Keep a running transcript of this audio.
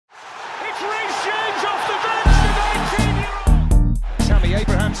Three shades off the bench, the 19-year-old. Tammy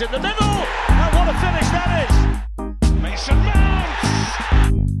Abraham's in the middle, and what a finish that is. Mason Mount.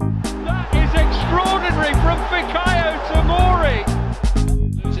 That is extraordinary from Fikayo Tomori.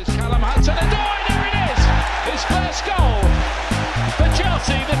 Loses Callum Hudson, and there it is. His first goal for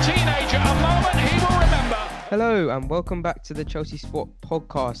Chelsea, the teenager, a moment he will remember. Hello and welcome back to the Chelsea Sport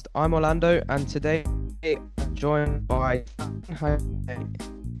Podcast. I'm Orlando and today I'm joined by...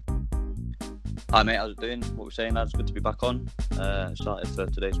 Hi mate, how's it doing? What we're saying, lads, good to be back on. Started for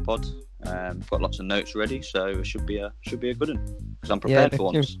today's pod. Got lots of notes ready, so it should be a good one because I'm prepared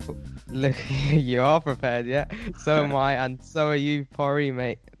for once. Look, you are prepared, yeah. So am I, and so are you, Pori,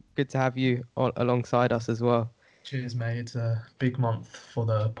 mate. Good to have you alongside us as well. Cheers, mate. It's a big month for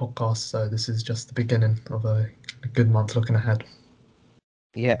the podcast, so this is just the beginning of a good month looking ahead.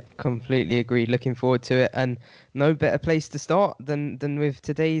 Yeah, completely agreed. Looking forward to it, and no better place to start than with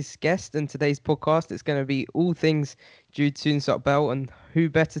today's guest and today's podcast. It's going to be all things Jude Soonsup-Bell, and who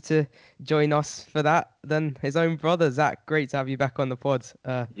better to join us for that than his own brother, Zach. Great to have you back on the pod.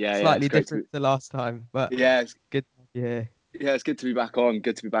 Slightly different to last time, but yeah, it's good. Yeah. Yeah, it's good to be back on.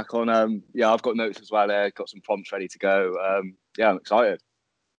 Yeah, I've got notes as well there. Got some prompts ready to go. Yeah, I'm excited.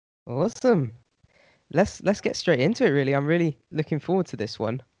 Awesome. Let's get straight into it, really. I'm really looking forward to this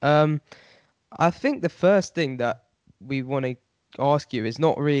one. I think the first thing that we want to ask you is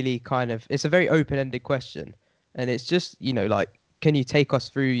not really it's a very open-ended question. And it's just, can you take us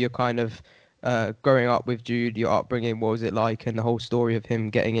through your growing up with Jude, your upbringing, what was it like, and the whole story of him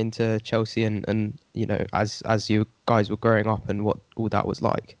getting into Chelsea and as you guys were growing up and what all that was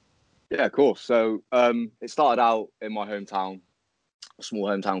like? Yeah, of course. So it started out in my hometown, a small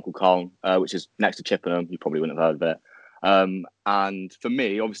hometown called Colne, which is next to Chippenham. You probably wouldn't have heard of it. And for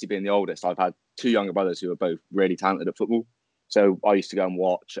me, obviously being the oldest, I've had two younger brothers who are both really talented at football. So I used to go and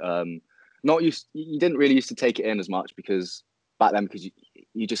watch. You didn't really used to take it in as much because back then, because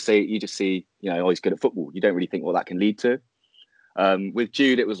you just see, oh, he's good at football. You don't really think what that can lead to. With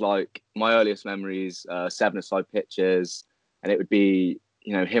Jude, it was like my earliest memories, 7-a-side pitches, and it would be,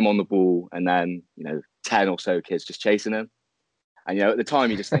 him on the ball and then, 10 or so kids just chasing him. And, at the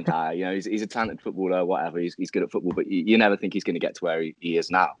time you just think, he's a talented footballer, whatever, he's good at football, but you never think he's going to get to where he is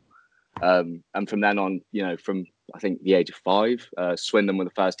now. And from then on, from I think the age of 5, Swindon were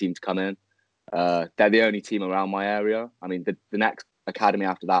the first team to come in. They're the only team around my area. I mean, the next academy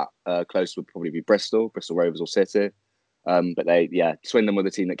after that close would probably be Bristol Rovers or City. But Swindon were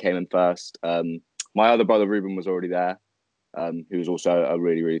the team that came in first. My other brother Ruben was already there, who was also a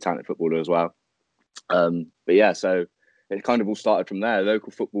really, really talented footballer as well. But yeah, so it kind of all started from there.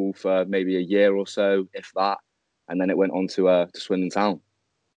 Local football for maybe a year or so, if that, and then it went on to Swindon Town.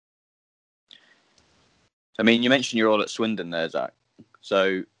 I mean, you mentioned you're all at Swindon there, Zach.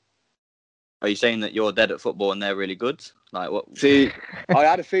 So are you saying that you're dead at football and they're really good? Like what? See, I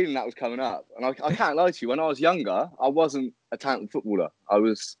had a feeling that was coming up, and I can't lie to you. When I was younger, I wasn't a talented footballer. I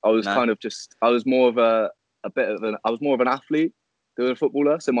was more of an athlete than a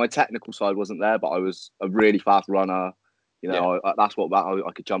footballer. So my technical side wasn't there, but I was a really fast runner.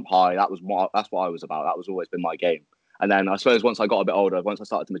 I could jump high. That's what I was about. That was always been my game. And then I suppose once I got a bit older, once I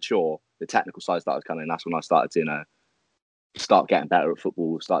started to mature, the technical side started coming in. That's when I started to, start getting better at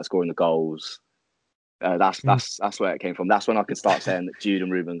football, start scoring the goals. That's where it came from. That's when I could start saying that Jude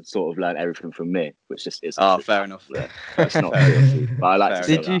and Ruben sort of learned everything from me, which just is. Oh, fair enough. It's not true, but I like to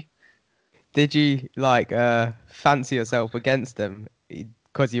say that. Did you fancy yourself against them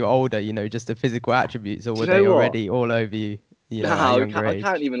because you're older? Just the physical attributes, or were they already all over you? I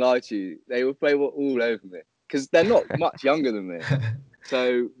can't even lie to you. They were all over me because they're not much younger than me.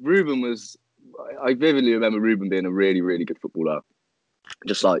 So Ruben was. I vividly remember Ruben being a really, really good footballer.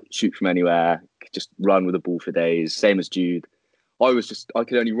 Just like shoot from anywhere, just run with the ball for days. Same as Jude. I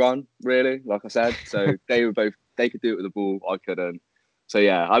could only run, really, like I said. So they could do it with the ball, I couldn't. So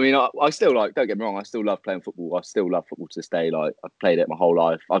yeah, I mean, I still don't get me wrong, I still love playing football. I still love football to this day. Like I've played it my whole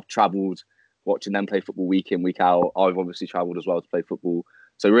life. I've travelled watching them play football week in, week out. I've obviously travelled as well to play football.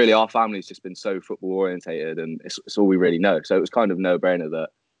 So really our family's just been so football orientated and it's all we really know. So it was kind of no brainer that,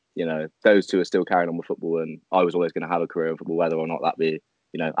 those two are still carrying on with football, and I was always going to have a career in football, whether or not that be,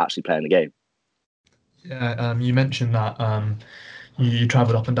 actually playing the game. Yeah, you mentioned that you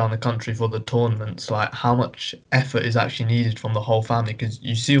travelled up and down the country for the tournaments. Like, how much effort is actually needed from the whole family? Because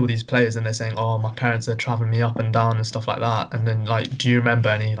you see all these players and they're saying, "Oh, my parents are travelling me up and down" and stuff like that. And then, do you remember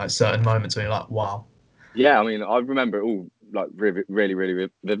any certain moments where you're like, "Wow"? Yeah, I mean, I remember it all really, really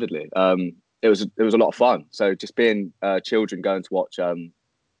vividly. It was a lot of fun. So just being children going to watch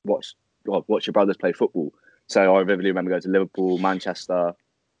your brothers play football. So I vividly remember going to Liverpool, Manchester,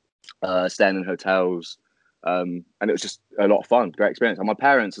 staying in hotels. And it was just a lot of fun, great experience. And my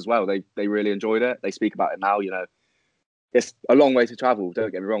parents as well, they really enjoyed it. They speak about it now. It's a long way to travel,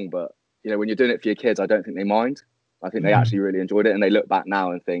 don't get me wrong, but when you're doing it for your kids, I don't think they mind. I think they actually really enjoyed it, and they look back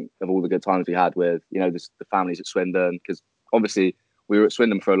now and think of all the good times we had with the families at Swindon, because obviously we were at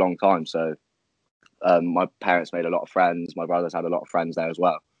Swindon for a long time. So my parents made a lot of friends. My brothers had a lot of friends there as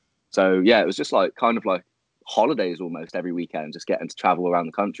well. So yeah, it was just kind of like holidays almost every weekend, just getting to travel around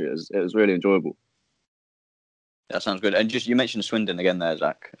the country. It was really enjoyable. That sounds good. And just you mentioned Swindon again there,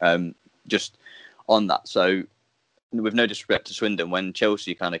 Zach. Just on that, so with no disrespect to Swindon, when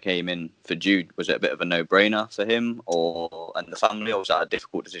Chelsea kind of came in for Jude, was it a bit of a no-brainer for him and the family, or was that a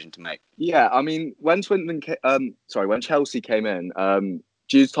difficult decision to make? Yeah, I mean, when Chelsea came in,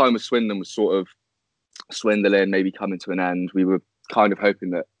 Jude's time with Swindon was sort of swindling, maybe coming to an end. We were kind of hoping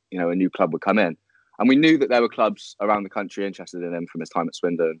that a new club would come in, and we knew that there were clubs around the country interested in him from his time at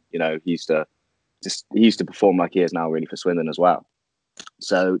Swindon. He used to perform like he is now, really, for Swindon as well.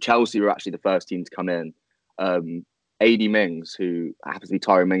 So Chelsea were actually the first team to come in. A.D. Mings, who happens to be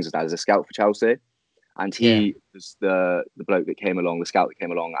Tyrone Mings' dad, is a scout for Chelsea, and he was the bloke that came along, the scout that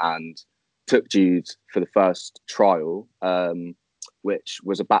came along and took Jude for the first trial, which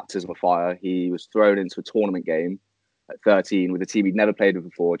was a baptism of fire. He was thrown into a tournament game at 13 with a team he'd never played with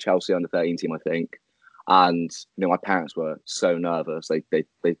before, Chelsea under 13 team, I think. And my parents were so nervous.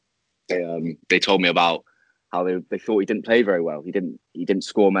 They told me about how they thought he didn't play very well. He didn't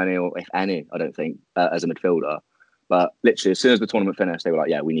score many, or if any, I don't think, as a midfielder. But literally, as soon as the tournament finished, they were like,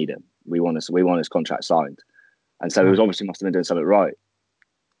 "Yeah, we need him. We want his contract signed." And so he must have been doing something right.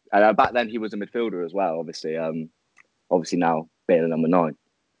 And back then, he was a midfielder as well. Obviously now being a number 9.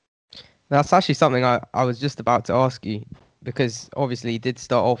 That's actually something I was just about to ask you, because obviously he did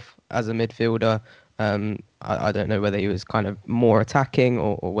start off as a midfielder. I don't know whether he was kind of more attacking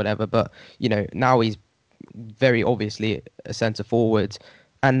or whatever, but now he's very obviously a centre forward.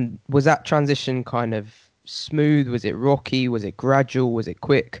 And was that transition kind of smooth? Was it rocky? Was it gradual? Was it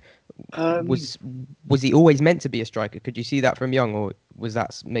quick? Was he always meant to be a striker? Could you see that from young, or was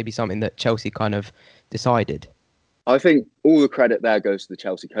that maybe something that Chelsea kind of decided? I think all the credit there goes to the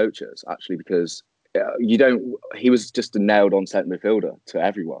Chelsea coaches, actually, because he was just a nailed on centre midfielder to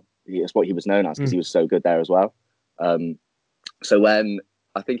everyone. It's what he was known as, because he was so good there as well. So when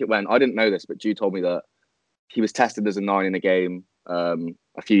I didn't know this, but Jude told me that he was tested as a 9 in a game a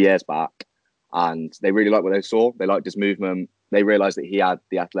few years back, and they really liked what they saw. They liked his movement. They realised that he had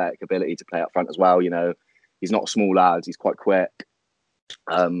the athletic ability to play up front as well. He's not a small lad. He's quite quick,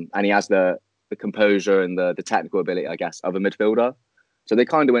 and he has the composure and the technical ability, I guess, of a midfielder. So they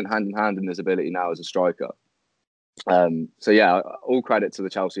kind of went hand in hand in his ability now as a striker. So yeah, all credit to the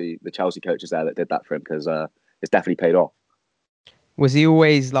Chelsea coaches there that did that for him, because it's definitely paid off. Was he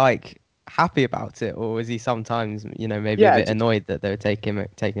always happy about it, or was he sometimes maybe a bit annoyed that they were taking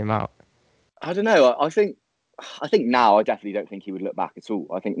him out? I don't know. I think now I definitely don't think he would look back at all.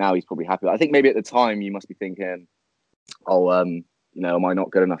 I think now he's probably happy. I think maybe at the time you must be thinking, am I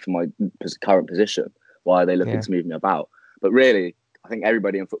not good enough for my current position? Why are they looking to move me about? But really, I think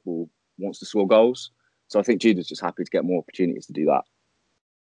everybody in football wants to score goals. So I think Jude is just happy to get more opportunities to do that.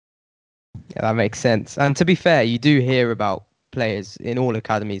 Yeah, that makes sense. And to be fair, you do hear about players in all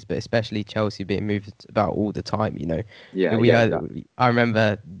academies, but especially Chelsea, being moved about all the time. I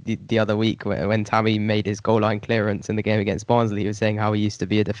remember the other week when Tammy made his goal line clearance in the game against Barnsley. He was saying how he used to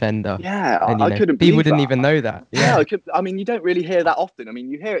be a defender. Yeah, and, I couldn't. People didn't even know that. Yeah, you don't really hear that often. I mean,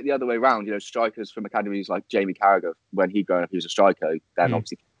 you hear it the other way around. Strikers from academies like Jamie Carragher, when he growing up, he was a striker. Then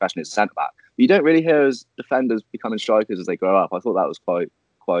obviously professionally as a centre back. But you don't really hear as defenders becoming strikers as they grow up. I thought that was quite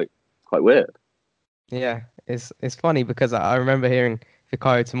weird. Yeah, it's funny because I remember hearing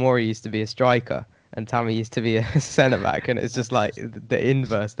Fikayo Tomori used to be a striker and Tammy used to be a centre back, and it's just like the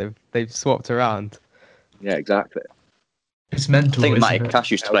inverse. They've swapped around. Yeah, exactly. It's mental. I think Matty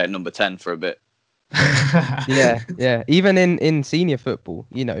Cash used to play at number 10 for a bit. Yeah. Even in senior football,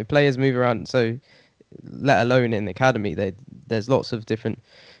 players move around. So, let alone in the academy, there's lots of different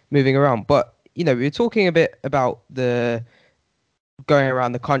moving around. But we were talking a bit about the going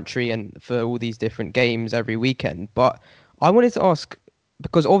around the country and for all these different games every weekend. But I wanted to ask,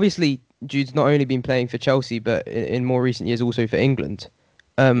 because obviously Jude's not only been playing for Chelsea, but in more recent years also for England.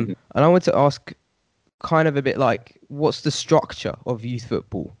 And I wanted to ask kind of a bit what's the structure of youth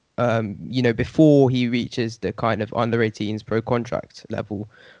football? Before he reaches the kind of under 18s pro contract level.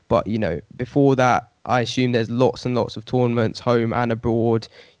 But, before that, I assume there's lots and lots of tournaments, home and abroad,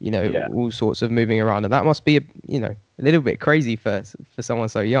 all sorts of moving around. And that must be, a little bit crazy for someone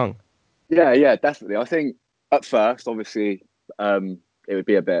so young. Yeah, definitely. I think at first, obviously, it it would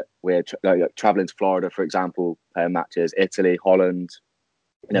be a bit weird like traveling to Florida, for example, playing matches, Italy, Holland.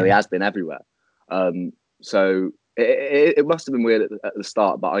 He has been everywhere. So it must have been weird at the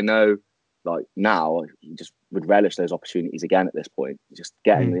start, but I know like now he just would relish those opportunities again at this point. Just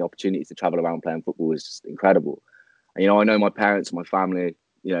getting the opportunity to travel around playing football is just incredible. And, I know my parents and my family,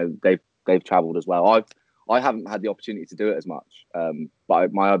 they've travelled as well. I haven't had the opportunity to do it as much,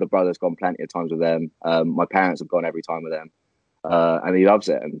 but my other brother's gone plenty of times with them. My parents have gone every time with them, and he loves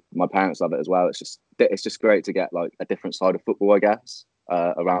it, and my parents love it as well. It's just great to get like a different side of football, I guess,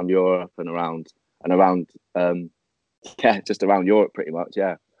 around Europe and around just around Europe pretty much,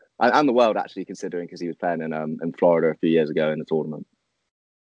 yeah, and the world actually, considering because he was playing in Florida a few years ago in the tournament.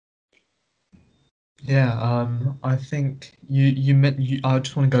 Yeah, I think I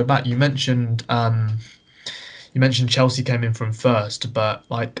just want to go back. You mentioned Chelsea came in from first, but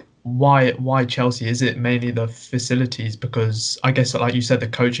like why Chelsea? Is it mainly the facilities? Because I guess, like you said, the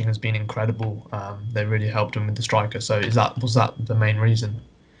coaching has been incredible. They really helped him with the striker. So was that the main reason?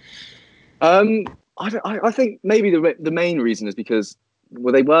 I think maybe the main reason is because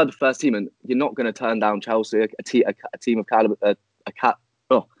they were the first team, and you're not going to turn down Chelsea, a team of caliber, a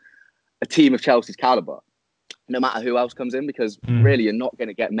team of Chelsea's caliber, no matter who else comes in, because really you're not going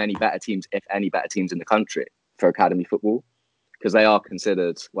to get many better teams, if any better teams in the country for academy football, because they are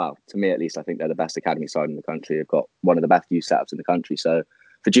considered, well, to me at least, I think they're the best academy side in the country. They've got one of the best youth setups in the country. So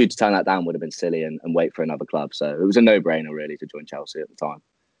for Jude to turn that down would have been silly and wait for another club. So it was a no-brainer really to join Chelsea at the time.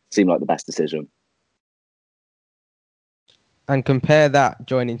 Seemed like the best decision. And compare that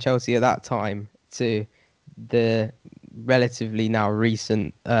joining Chelsea at that time to the relatively now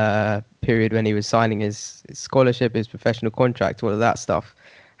recent period when he was signing his scholarship, his professional contract, all of that stuff.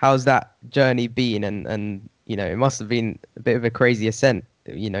 How's that journey been? And it must have been a bit of a crazy ascent,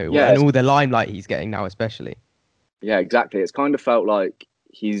 and all the limelight he's getting now, especially. Yeah, exactly. It's kind of felt like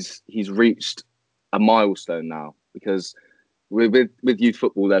he's reached a milestone now, because with youth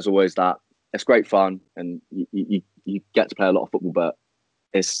football, there's always that. It's great fun, and you get to play a lot of football, but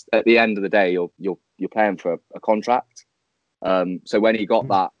it's at the end of the day you're playing for a contract. So when he got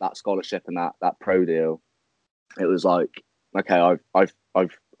that scholarship and that pro deal, it was like, okay, I've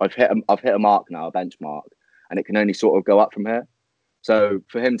hit a mark now, a benchmark, and it can only sort of go up from here. So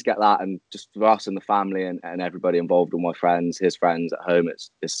for him to get that, and just for us and the family and everybody involved, all my friends, his friends at home,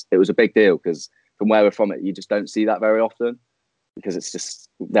 it was a big deal, because from where we're from, you just don't see that very often, because it's just,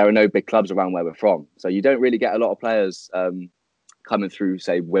 there are no big clubs around where we're from. So you don't really get a lot of players coming through,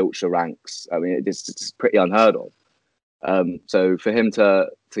 say, Wiltshire ranks. I mean, it's pretty unheard of. So for him to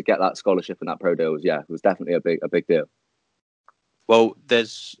get that scholarship and that pro deal was definitely a big deal. Well,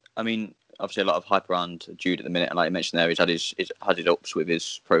 there's, obviously a lot of hype around Jude at the minute, and like you mentioned there, he's had his ups with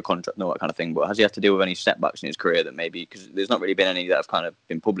his pro contract and all that kind of thing. But has he had to deal with any setbacks in his career that maybe, because there's not really been any that have kind of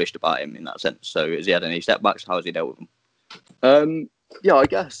been published about him in that sense? So has he had any setbacks? How has he dealt with them? Yeah, I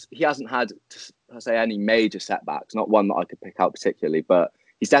guess he hasn't had, to say, any major setbacks. Not one that I could pick out particularly, but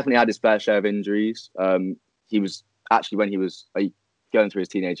he's definitely had his fair share of injuries. He was actually, when he was going through his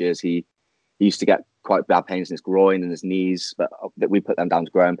teenage years, he used to get quite bad pains in his groin and his knees, but we put them down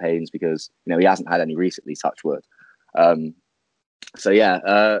to growing pains because he hasn't had any recently, touch wood. So yeah,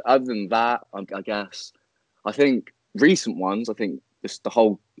 other than that, I guess I think recent ones, I think just the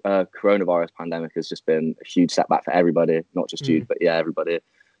whole coronavirus pandemic has just been a huge setback for everybody, not just Jude, but yeah, everybody.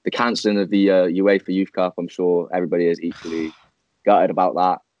 The cancelling of the UEFA Youth Cup, I'm sure everybody is equally gutted about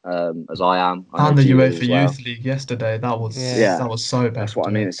that, as I am. And the UEFA Youth League yesterday, that was so bad. That's what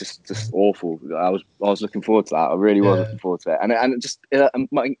I mean. It's just awful. I was looking forward to that. I really was looking forward to it.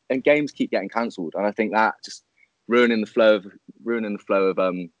 And games keep getting cancelled, and I think that just ruining the flow of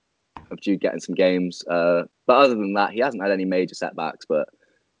Jude getting some games. But other than that, he hasn't had any major setbacks. But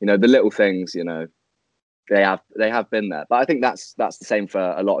the little things, they have been there. But I think that's the same for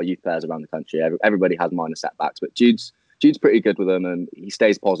a lot of youth players around the country. Everybody has minor setbacks, but Jude's pretty good with them, and he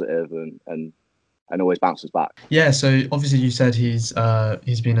stays positive and always bounces back. Yeah, so obviously you said he's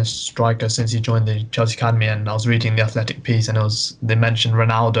been a striker since he joined the Chelsea Academy, and I was reading the Athletic piece, and they mentioned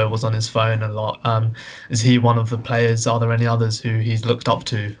Ronaldo was on his phone a lot. Is he one of the players? Are there any others who he's looked up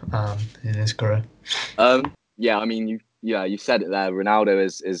to in his career? Yeah, I mean, you said it there. Ronaldo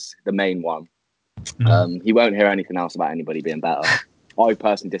is the main one. He won't hear anything else about anybody being better. I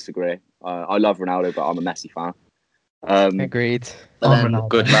personally disagray. I love Ronaldo, but I'm a Messi fan. Agreed.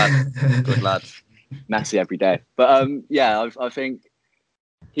 Good lad. Messi every day. But I think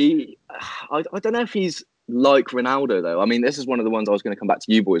I don't know if he's like Ronaldo though. I mean, this is one of the ones I was going to come back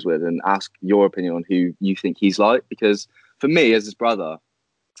to you boys with and ask your opinion on who you think he's like, because for me, as his brother,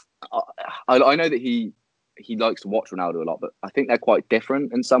 I know that he he likes to watch Ronaldo a lot, but I think they're quite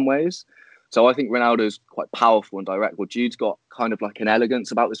different in some ways. So I think Ronaldo's quite powerful and direct. Well, Jude's got kind of like an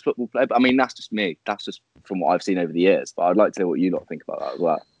elegance about his football play. But I mean, that's just me. That's just from what I've seen over the years. But I'd like to hear what you lot think about that as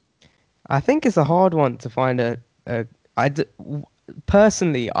well. I think it's a hard one to find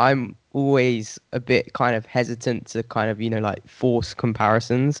personally, I'm always a bit kind of hesitant to kind of, like force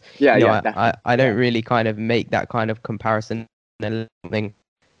comparisons. Yeah, You know, yeah, definitely. I don't really kind of make that kind of comparison and something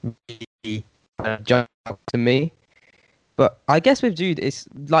really kind of jump out to me. But I guess with Jude, it's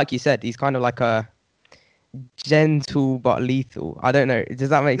like you said, he's kind of like a gentle but lethal. I don't know. Does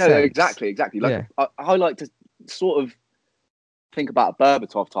that make No, sense? exactly. Like Yeah. I like to sort of think about a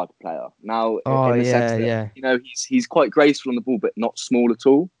Berbatov type of player now, Oh, in the sense yeah, that yeah. he's quite graceful on the ball, but not small at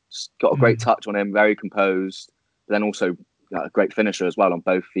all. Just got a great touch on him, very composed. But then also a great finisher as well on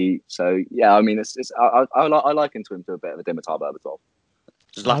both feet. So yeah, I mean, I liken to him to a bit of a Dimitar Berbatov.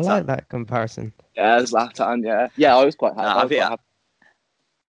 I Zlatan. like that comparison. Yeah, Zlatan. Yeah. I was quite happy. No, Happy.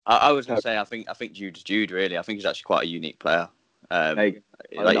 I was going to say, I think Jude's Jude, really. I think he's actually quite a unique player. Hey,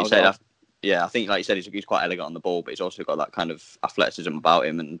 Like you said, I think, like you said, he's quite elegant on the ball, but he's also got that kind of athleticism about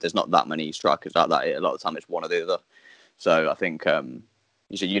him, and there's not that many strikers like that. A lot of the time, it's one or the other. So I think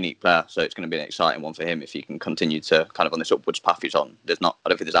he's a unique player, so it's going to be an exciting one for him if he can continue to kind of on this upwards path he's on. I don't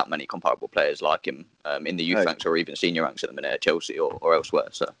think there's that many comparable players like him in the youth ranks or even senior ranks at the minute at Chelsea or elsewhere.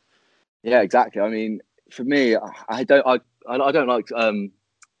 So yeah, exactly. I mean, for me, I don't like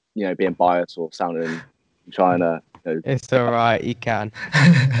being biased or trying to. It's all right. You can.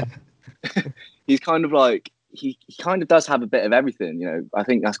 He's kind of like he kind of does have a bit of everything. I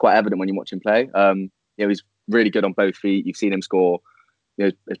think that's quite evident when you watch him play. He's really good on both feet. You've seen him score.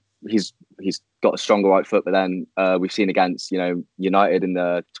 He's got a stronger right foot, but then we've seen against United in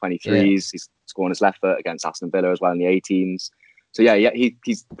the 23s. Yeah. He's scoring his left foot against Aston Villa as well in the 18s. So yeah,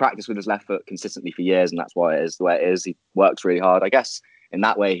 he's practiced with his left foot consistently for years, and that's why it is the way it is. He works really hard. I guess in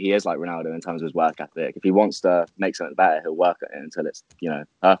that way, he is like Ronaldo in terms of his work ethic. If he wants to make something better, he'll work at it until it's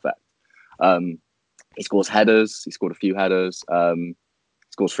perfect. He scores headers. He scored a few headers.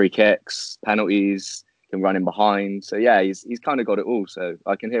 Scores free kicks, penalties. Can run in behind. So yeah, he's kind of got it all. So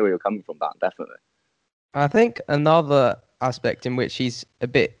I can hear where you're coming from. That definitely. I think another aspect in which he's a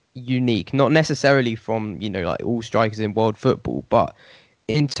bit unique, not necessarily from like all strikers in world football, but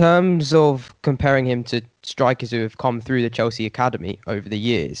in terms of comparing him to strikers who have come through the Chelsea academy over the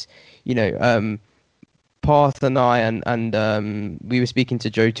years, Parth and I and we were speaking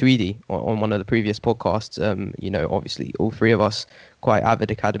to Joe Tweedy on one of the previous podcasts. Obviously all three of us quite avid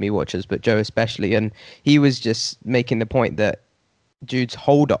academy watchers, but Joe especially, and he was just making the point that Jude's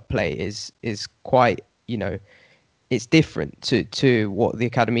hold-up play is quite, it's different to what the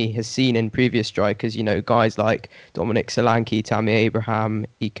academy has seen in previous strikers. Guys like Dominic Solanke, Tammy Abraham,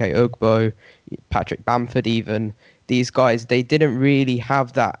 Ike Ugbo, Patrick Bamford even. These guys, they didn't really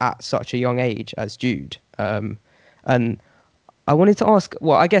have that at such a young age as Jude. And I wanted to ask,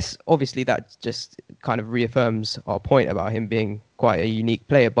 well, I guess obviously that just kind of reaffirms our point about him being quite a unique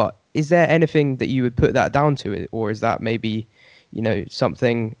player, but is there anything that you would put that down to it? Or is that maybe,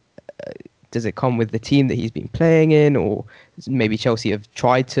 something, does it come with the team that he's been playing in, or maybe Chelsea have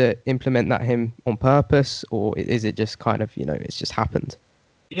tried to implement that him on purpose, or is it just kind of, it's just happened?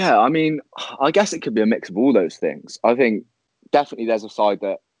 Yeah, I mean, I guess it could be a mix of all those things. I think definitely there's a side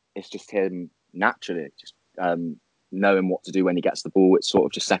that it's just him naturally, just knowing what to do when he gets the ball. It's sort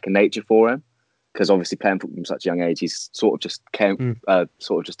of just second nature for him, because obviously playing football from such a young age, he's sort of just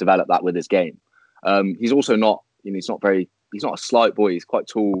developed that with his game. He's also not, he's not a slight boy. He's quite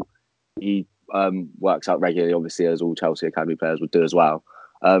tall. He works out regularly, obviously, as all Chelsea academy players would do as well.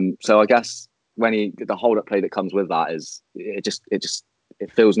 So I guess when the hold-up play that comes with that is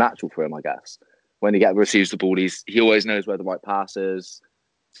it feels natural for him. I guess when he receives the ball, he always knows where the right pass is.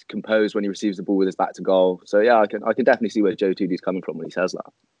 He's composed when he receives the ball with his back to goal. So yeah, I can definitely see where Joe Tweedy's coming from when he says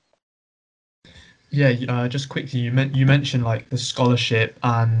that. Yeah, just quickly, you mentioned like the scholarship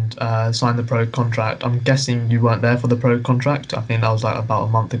and signed the pro contract. I'm guessing you weren't there for the pro contract. I think that was like about a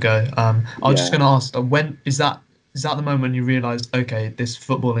month ago. I was just going to ask, when is that the moment when you realised, okay, this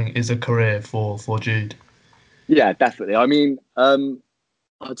footballing is a career for Jude? Yeah, definitely. I mean,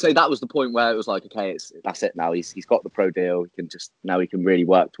 I'd say that was the point where it was like, okay, that's it now. He's got the pro deal. He can really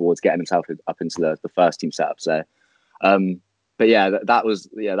work towards getting himself up into the first team setup. So. But yeah, that was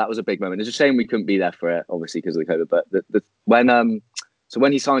a big moment. It's a shame we couldn't be there for it, obviously, because of the COVID. But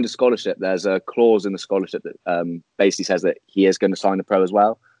when he signed a scholarship, there's a clause in the scholarship that basically says that he is going to sign the pro as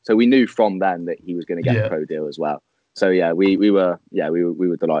well. So we knew from then that he was going to get a pro deal as well. So yeah, we were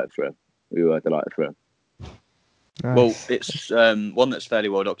delighted for him. We were delighted for him. Well, Nice. it's one that's fairly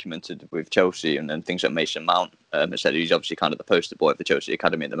well documented with Chelsea, and then things like Mason Mount. Has said he's obviously kind of the poster boy of the Chelsea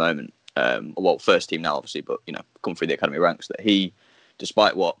academy at the moment. Well, first team now, obviously, but come through the academy ranks. That he,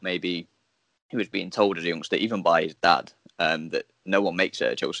 despite what maybe he was being told as a youngster, even by his dad, that no one makes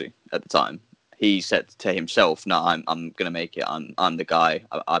it at Chelsea at the time. He said to himself, "No, I'm going to make it. I'm the guy.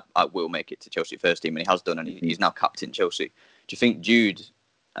 I will make it to Chelsea first team," and he has done, and he's now captain Chelsea. Do you think Jude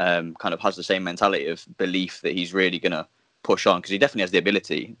kind of has the same mentality of belief that he's really going to push on? Because he definitely has the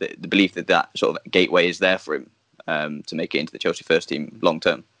ability, the belief that sort of gateway is there for him to make it into the Chelsea first team long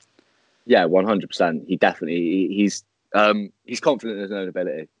term. Yeah, 100%. He's confident in his own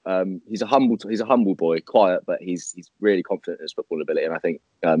ability. He's a humble boy, quiet, but he's really confident in his football ability, and I think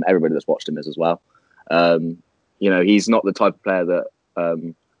everybody that's watched him is as well. He's not the type of player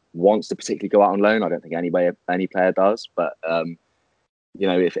that wants to particularly go out on loan. I don't think any player does, but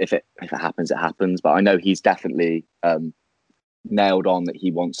if it happens, it happens. But I know he's definitely nailed on that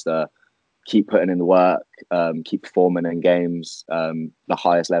he wants to keep putting in the work, keep performing in games the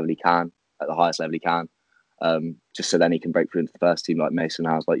highest level he can, just so then he can break through into the first team like Mason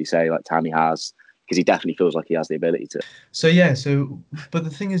has, like you say, like Tammy has, because he definitely feels like he has the ability to. But the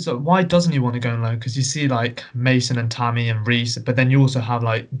thing is, why doesn't he want to go on loan? Because you see like Mason and Tammy and Reece, but then you also have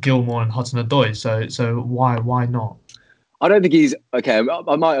like Gilmore and Hudson-Odoi. So why not? I don't think he's okay.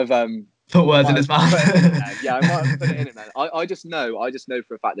 I might have put words in his mouth. Yeah, I might have put it in it, man. I just know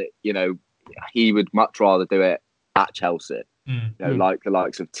for a fact that he would much rather do it at Chelsea. Like the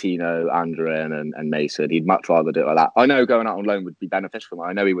likes of Tino, Andrian, and Mason. He'd much rather do it like that. I know going out on loan would be beneficial for him.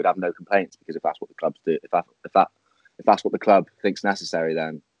 I know he would have no complaints, because if that's what the clubs do, if that's what the club thinks necessary,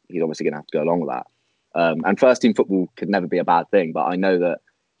 then he's obviously going to have to go along with that. And first team football could never be a bad thing, but I know that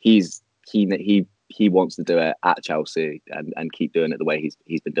he wants to do it at Chelsea and keep doing it the way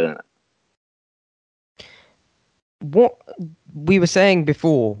he's been doing it. What we were saying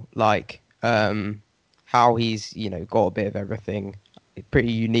before, like how he's got a bit of everything, a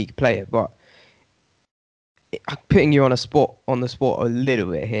pretty unique player, but putting you on the spot a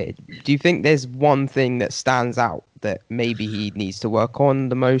little bit here, do you think there's one thing that stands out that maybe he needs to work on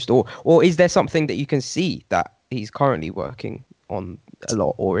the most, or is there something that you can see that he's currently working on a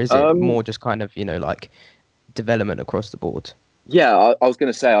lot, or is it more just kind of like development across the board? Yeah, I was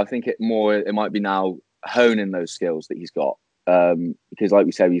going to say, I think it might be now honing those skills that he's got, because like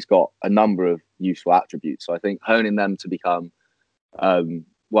we said, he's got a number of useful attributes. So I think honing them to become honing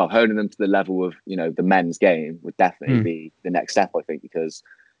them to the level of the men's game would definitely be the next step, I think, because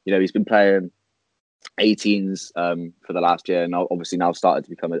he's been playing 18s for the last year, and obviously now started to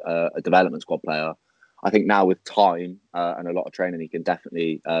become a development squad player. I think now with time and a lot of training, he can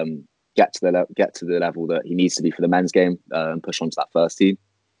definitely get to the level that he needs to be for the men's game and push on to that first team.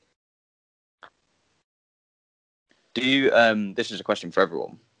 Do you? This is a question for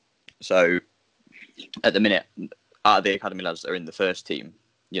everyone. So, at the minute, out of the academy lads that are in the first team,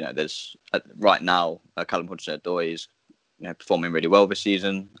 there's right now Callum Hudson-Odoi is performing really well this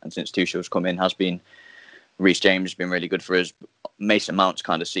season, and since Tuchel's come in, has been. Reece James has been really good for us. Mason Mount's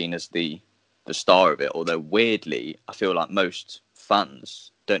kind of seen as the star of it, although weirdly, I feel like most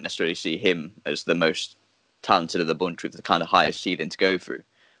fans don't necessarily see him as the most talented of the bunch with the kind of highest ceiling to go through.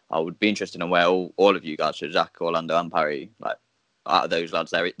 I would be interested in where all of you guys, so Zach, Orlando and Parry, like out of those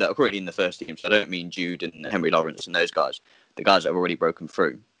lads there that are currently in the first team, so I don't mean Jude and Henry Lawrence and those guys, the guys that have already broken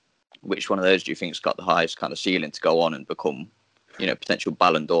through, which one of those do you think's got the highest kind of ceiling to go on and become potential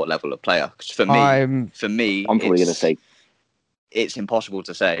Ballon d'Or level of player? Because for me, I'm probably going to say it's impossible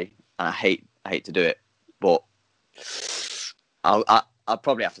to say, and I hate to do it, but I'll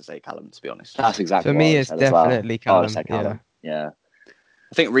probably have to say Callum, to be honest. That's exactly for me. It's definitely Callum. Yeah.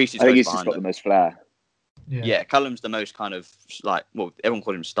 I think Reece is. I think he's just got the most flair. Yeah, Callum's the most kind of everyone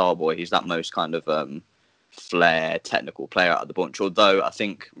calls him star boy. He's that most kind of flair, technical player out of the bunch. Although I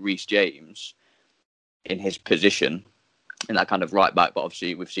think Reece James, in his position, in that kind of right back, but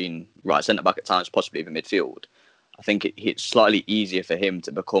obviously we've seen right centre back at times, possibly even midfield. I think it's slightly easier for him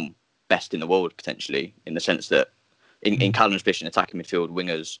to become best in the world potentially, in the sense that in Callum's position, attacking midfield,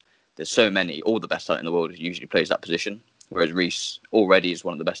 wingers, there's so many, all the best talent in the world usually plays that position. Whereas Reece already is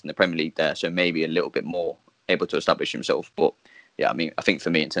one of the best in the Premier League there, so maybe a little bit more able to establish himself. But yeah, I mean, I think for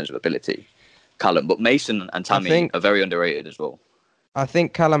me, in terms of ability, Callum. But Mason and Tammy are very underrated as well. I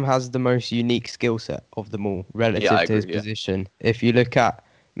think Callum has the most unique skill set of them all relative to his position. If you look at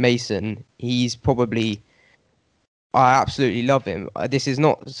Mason, he's probably... I absolutely love him.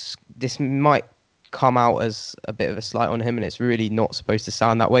 This might come out as a bit of a slight on him, and it's really not supposed to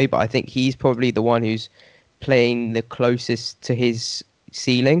sound that way, but I think he's probably the one who's playing the closest to his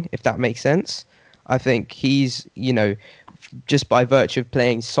ceiling, if that makes sense. I think he's, just by virtue of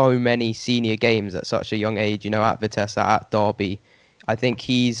playing so many senior games at such a young age, at Vitesse, at Derby, I think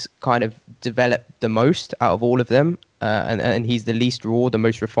he's kind of developed the most out of all of them, and he's the least raw, the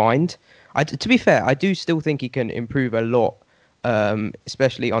most refined. To be fair, I do still think he can improve a lot,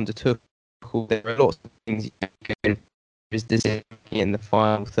 especially under Tuchel. There are lots of things he can improve his decision in the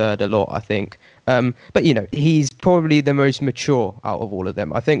final third a lot, I think. But he's probably the most mature out of all of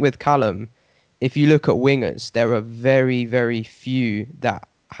them. I think with Callum, if you look at wingers, there are very, very few that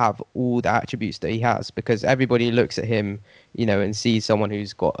have all the attributes that he has, because everybody looks at him, and sees someone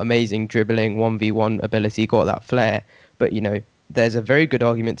who's got amazing dribbling, 1v1 ability, got that flair. But, there's a very good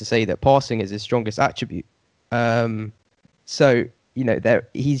argument to say that passing is his strongest attribute. So,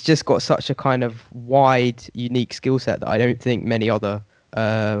 he's just got such a kind of wide, unique skill set that I don't think many other,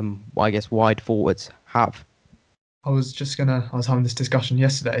 wide forwards have. I was having this discussion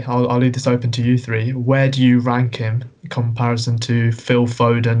yesterday. I'll leave this open to you three. Where do you rank him in comparison to Phil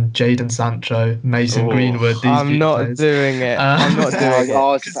Foden, Jadon Sancho, Mason Greenwood? I'm not doing it. I'm not doing it.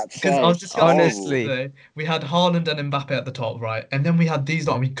 I was about to say, I was discussing honestly, yesterday. We had Haaland and Mbappe at the top, right? And then we had these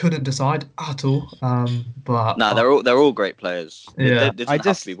lot, and we couldn't decide at all. But they're all great players. Yeah. There doesn't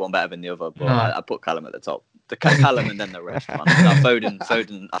have to be one better than the other, but No. I put Callum at the top. The Callum and then the rest, man. Now,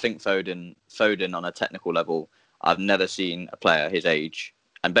 Foden. I think Foden on a technical level, I've never seen a player his age,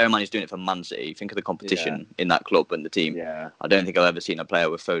 and bear in mind he's doing it for Man City. Think of the competition in that club and the team. Yeah. I don't think I've ever seen a player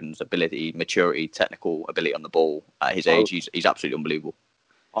with Foden's ability, maturity, technical ability on the ball at his age. He's absolutely unbelievable.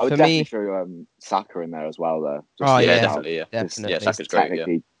 I would definitely throw Saka in there as well, though. Definitely. Definitely. Yeah, Saka's great.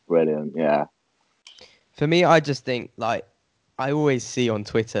 Technically brilliant. Yeah. For me, I just think I always see on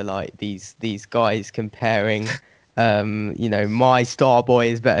Twitter these guys comparing. My star boy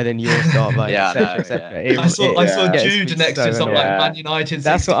is better than your star boy. Yeah, etc. I saw Jude next to some Man United.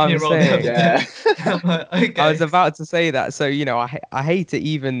 That's what I'm saying. Yeah. Okay. I was about to say that. So I hate it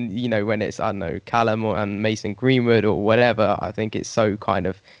even when it's Callum and Mason Greenwood or whatever. I think it's so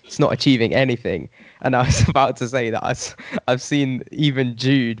it's not achieving anything. And I was about to say that I've seen even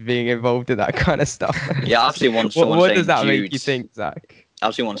Jude being involved in that kind of stuff. Yeah, I've seen one. What does that make you think, Zach?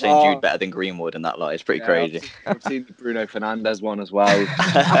 I've seen one saying Jude better than Greenwood, and that it's pretty crazy. I've seen the Bruno Fernandes one as well.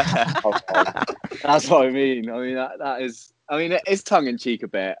 That's what I mean. I mean that is. I mean, it is tongue in cheek a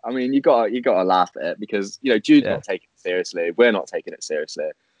bit. I mean, you got to laugh at it because Jude's not taking it seriously. We're not taking it seriously.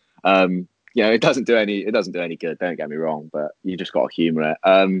 It doesn't do any good. Don't get me wrong, but you just got to humour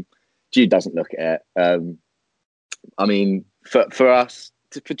it. Jude doesn't look at it. I mean, for us,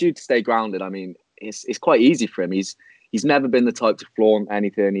 for Jude to stay grounded, I mean, it's quite easy for him. He's never been the type to flaunt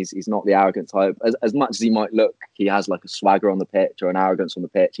anything. He's not the arrogant type. As much as he might look, he has like a swagger on the pitch or an arrogance on the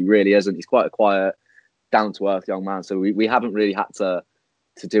pitch. He really isn't. He's quite a quiet, down-to-earth young man. So we haven't really had to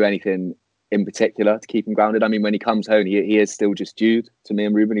do anything in particular to keep him grounded. I mean, when he comes home, he is still just Jude to me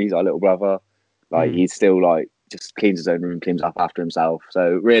and Ruben. He's our little brother. He's still just cleans his own room, cleans up after himself.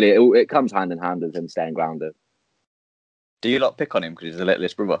 So really, it comes hand in hand with him staying grounded. Do you pick on him because he's the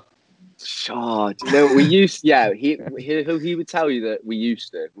littlest brother? Sure. We used. Yeah, he would tell you that we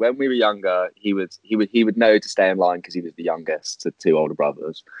used to. When we were younger, he would know to stay in line because he was the youngest to two older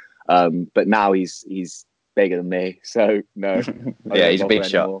brothers. But now he's bigger than me, so no. Yeah, he's a big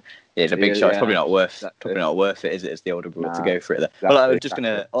shot. Yeah, he's a big shot. It's probably not worth it, is it? As the older brother to go for it. Exactly, well, I was just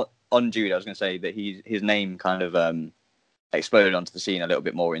gonna on Jude. I was gonna say that his name kind of exploded onto the scene a little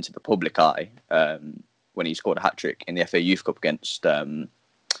bit more into the public eye when he scored a hat trick in the FA Youth Cup against.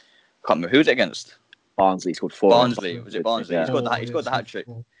 Can't remember who was it against. Barnsley scored 4. Barnsley, was it Barnsley? Yeah. He scored the hat trick.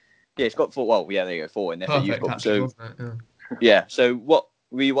 Yeah, he scored 4. Well, yeah, there you go, 4 in the FA Youth Cup. So yeah. So what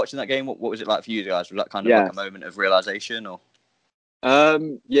were you watching that game? What was it like for you guys? Was that kind of like a moment of realization, or?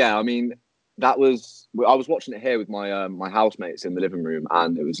 Yeah, I mean, I was watching it here with my my housemates in the living room,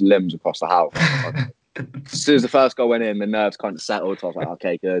 and it was limbs across the house. As soon as the first goal went in, the nerves kind of settled. So I was like,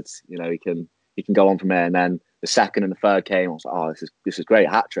 okay, good. He can go on from there. And then the second and the third came. I was like, oh, this is great,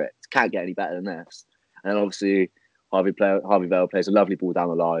 hat trick. Can't get any better than this. And then obviously Harvey Vale plays a lovely ball down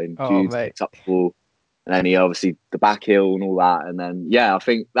the line. Jude picks up the ball, and then he obviously the back heel and all that. And then I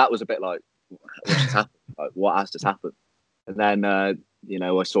think that was a bit like, what just happened? Like, what has just happened? And then I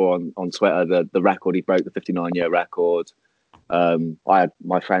saw on Twitter the record. He broke the 59-year record. I had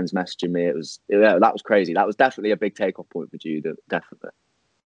my friends messaging me. That was crazy. That was definitely a big takeoff point for Jude. Definitely.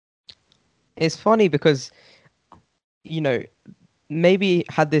 It's funny because, maybe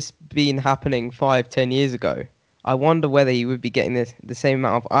had this been happening 5-10 years ago, I wonder whether he would be getting the same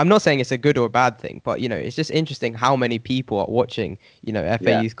amount of. I'm not saying it's a good or a bad thing, but it's just interesting how many people are watching, FA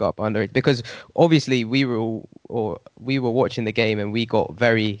Yeah. Youth Cup under it, because obviously we were watching the game and we got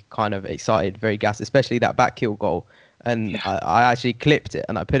very kind of excited, very gassed, especially that back heel goal. And I actually clipped it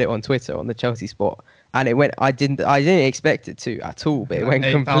and I put it on Twitter on the Chelsea Spot, and it went. I didn't expect it to at all, but it went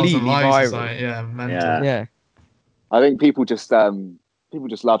 8,000 completely likes or viral. something. Yeah, mental. Yeah. I think people just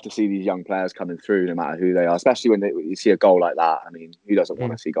love to see these young players coming through, no matter who they are. Especially when you see a goal like that. I mean, who doesn't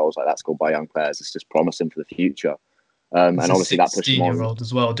want to see goals like that scored by young players? It's just promising for the future. And obviously that pushed them on. 16-year-old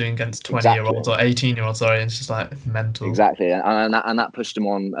as well, doing against 20-year-olds or 18-year-olds. Sorry, it's just like mental. Exactly, and that pushed him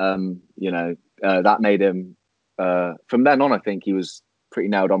on. That made him. From then on, I think he was pretty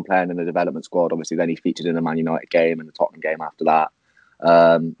nailed on playing in the development squad. Obviously, then he featured in the Man United game and the Tottenham game after that,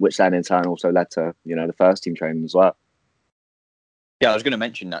 which then in turn also led to the first team training as well. Yeah, I was going to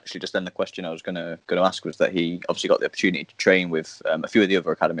mention actually. Just then, the question I was going to ask was that he obviously got the opportunity to train with a few of the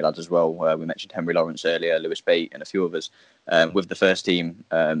other academy lads as well. We mentioned Henry Lawrence earlier, Lewis Bate, and a few others with the first team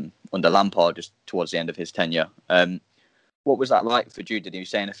under Lampard just towards the end of his tenure. What was that like for Jude? Did he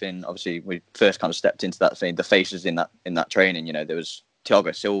say anything? Obviously, we first kind of stepped into that thing. The faces in that training. There was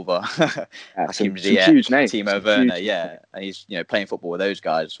Thiago Silva, Some huge names, Timo Werner, and he's playing football with those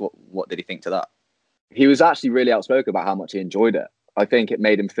guys. What did he think to that? He was actually really outspoken about how much he enjoyed it. I think it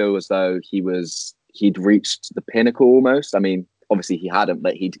made him feel as though he'd reached the pinnacle almost. I mean, obviously he hadn't,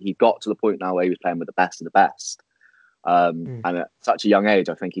 but he got to the point now where he was playing with the best of the best. And at such a young age,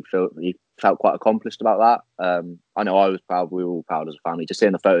 I think he felt quite accomplished about that. I know I was proud. We were all proud as a family. Just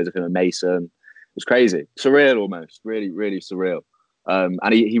seeing the photos of him and Mason, it was crazy, surreal almost, really, really surreal.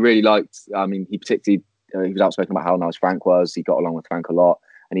 And he really liked. I mean, he particularly he was outspoken about how nice Frank was. He got along with Frank a lot,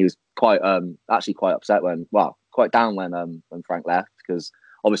 and he was quite upset quite down when Frank left, because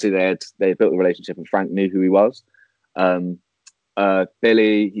obviously they built a relationship and Frank knew who he was.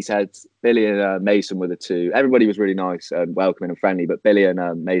 Billy, he said Billy and Mason were the two. Everybody was really nice and welcoming and friendly, but Billy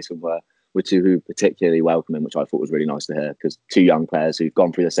and Mason were two who particularly welcomed him, which I thought was really nice to hear, because two young players who've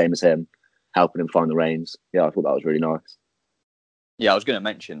gone through the same as him, helping him find the reins. Yeah, I thought that was really nice. Yeah, I was going to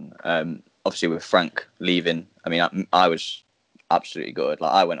mention, obviously with Frank leaving, I mean, I was absolutely good.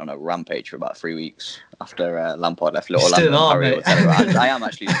 Like, I went on a rampage for about 3 weeks after Lampard left. I am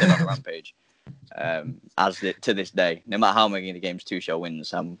actually still on a rampage. To this day, no matter how many the games Tuchel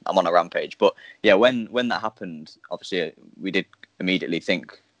wins, I'm on a rampage. But yeah, when that happened, obviously we did immediately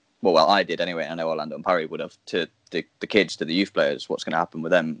think, well, I did anyway. I know Orlando and Parry would have, to the kids, to the youth players, what's going to happen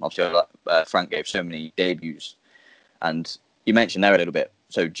with them. Obviously, Frank gave so many debuts, and you mentioned there a little bit.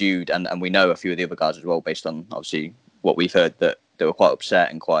 So Jude and we know a few of the other guys as well, based on obviously what we've heard, that they were quite upset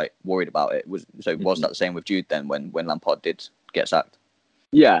and quite worried about it. Was that the same with Jude then when Lampard did get sacked?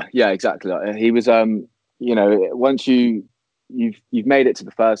 Yeah, exactly. He was, once you've made it to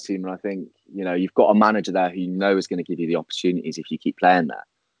the first team, and I think you've got a manager there who is going to give you the opportunities if you keep playing there.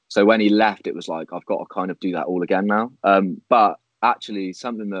 So when he left, it was like, I've got to kind of do that all again now. But actually,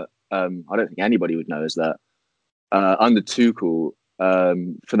 something that I don't think anybody would know is that under Tuchel,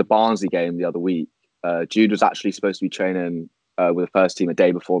 for the Barnsley game the other week, Jude was actually supposed to be training with the first team a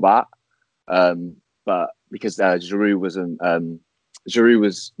day before that, but because Giroud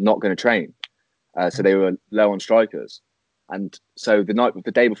was not going to train, so they were low on strikers, and so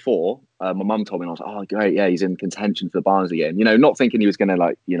the day before, my mum told me, and I was like, oh great, yeah, he's in contention for the Barnsley game. Not thinking he was going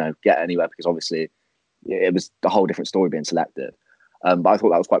to get anywhere, because obviously it was a whole different story being selected. But I thought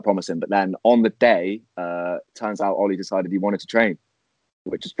that was quite promising. But then on the day, turns out Ollie decided he wanted to train,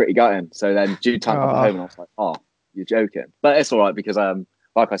 which is pretty gutting. So then Jude turned up at home, and I was like, oh, you're joking. But it's all right, because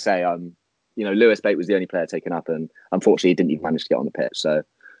like I say, Lewis Bate was the only player taken up, and unfortunately he didn't even manage to get on the pitch. So,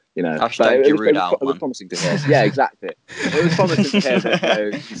 it was promising to hear. Yeah, exactly. It was promising to hear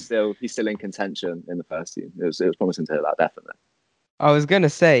that he's still in contention in the first team. It was promising to hear that, definitely. I was going to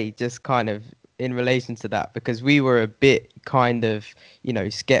say, just kind of in relation to that, because we were a bit kind of,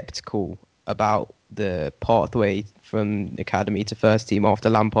 skeptical about the pathway from academy to first team after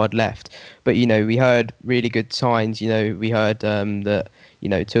Lampard left. But, we heard really good signs. We heard that,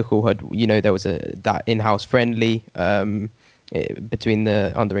 Tuchel had, there was that in-house friendly between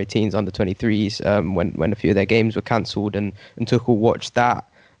the under-18s, under-23s, when a few of their games were cancelled, and Tuchel watched that.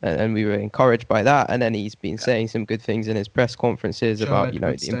 And we were encouraged by that. And then he's been saying some good things in his press conferences about,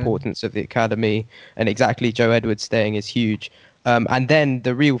 the importance of the academy. And exactly, Joe Edwards staying is huge. And then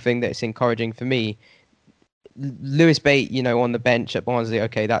the real thing that's encouraging for me, Lewis Bate, on the bench at Barnsley,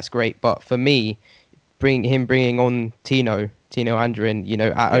 okay, that's great. But for me, bringing on Tino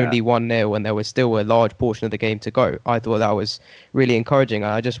Andrin, at only 1-0, and there was still a large portion of the game to go, I thought that was really encouraging.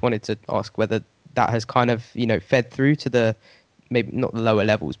 I just wanted to ask whether that has kind of, fed through to the, maybe not the lower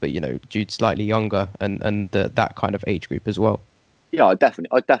levels, but, Jude slightly younger and that kind of age group as well? Yeah, I'd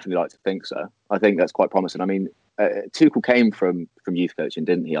definitely like to think so. I think that's quite promising. I mean, Tuchel came from youth coaching,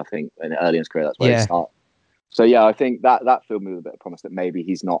 didn't he? I think early in his career, that's where he started. So yeah, I think that filled me with a bit of promise that maybe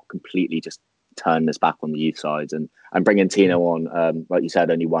he's not completely just turning his back on the youth sides and bringing Tino on. Like you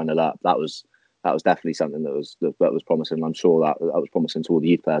said, only 1-0 up. That was definitely something that was promising. I'm sure that was promising to all the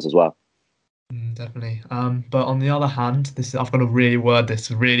youth players as well. Definitely. But on the other hand, I've got to really word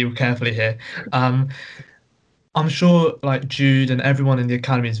this really carefully here. I'm sure like Jude and everyone in the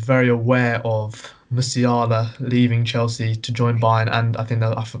academy is very aware of Musiala leaving Chelsea to join Bayern, and I think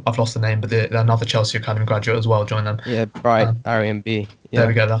that I've lost the name, but another Chelsea academy graduate as well joined them. Yeah, right, Arian B. Yeah. There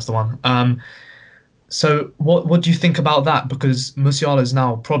we go, that's the one. So what do you think about that? Because Musiala is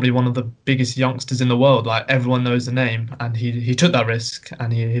now probably one of the biggest youngsters in the world. Like everyone knows the name, and he took that risk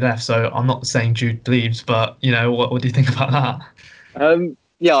and he left. So I'm not saying Jude leaves, but what do you think about that?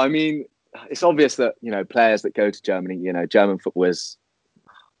 Yeah, I mean, it's obvious that players that go to Germany, German football is,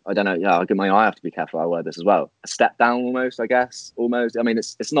 I don't know. Yeah, I have to be careful how I word this as well. A step down, almost. I guess, almost. I mean,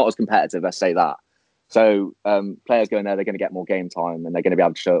 it's not as competitive. Let's say that. So players going there, they're going to get more game time, and they're going to be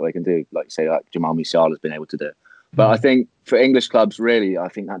able to show what they can do, like you say, like Jamal Musiala has been able to do. But I think for English clubs, really, I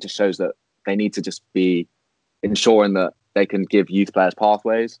think that just shows that they need to just be ensuring that they can give youth players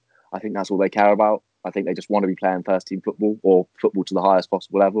pathways. I think that's all they care about. I think they just want to be playing first team football or football to the highest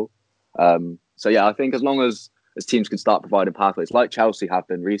possible level. So yeah, I think as long as teams can start providing pathways, like Chelsea have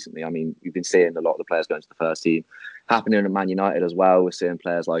been recently. I mean, you've been seeing a lot of the players going to the first team happening at Man United as well. We're seeing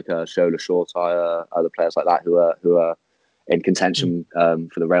players like Shola Shortire, other players like that who are in contention for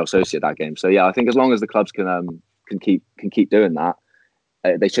the Real Sociedad game. So yeah, I think as long as the clubs can keep doing that,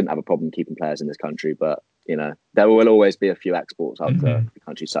 they shouldn't have a problem keeping players in this country. But there will always be a few exports out to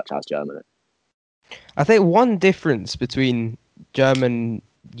countries such as Germany. I think one difference between German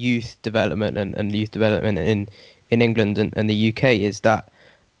youth development and youth development in England and the UK is that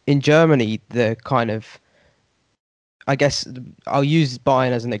in Germany, the kind of, I guess I'll use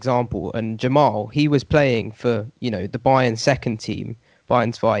Bayern as an example, and Jamal, he was playing for, the Bayern second team,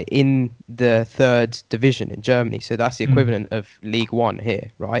 Bayern 2, in the third division in Germany. So that's the equivalent of League One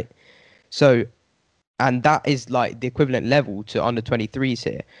here, right? So, and that is like the equivalent level to under 23s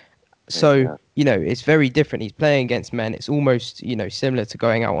here. So, it's very different. He's playing against men. It's almost, similar to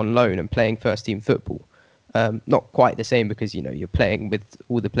going out on loan and playing first team football. Not quite the same because, you're playing with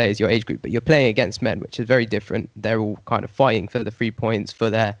all the players your age group, but you're playing against men, which is very different. They're all kind of fighting for the 3 points, for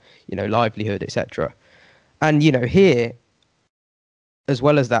their, livelihood, etc. And, here, as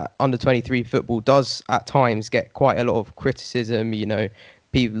well as that, under 23 football does at times get quite a lot of criticism,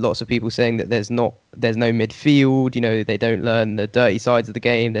 lots of people saying that there's no midfield, they don't learn the dirty sides of the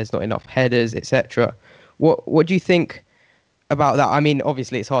game, there's not enough headers, etc. What do you think about that? I mean,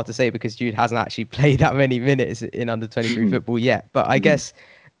 obviously it's hard to say because Jude hasn't actually played that many minutes in under 23 football yet, but I guess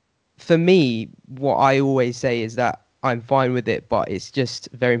for me, what I always say is that I'm fine with it, but it's just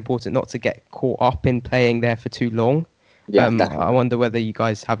very important not to get caught up in playing there for too long. Yeah, I wonder whether you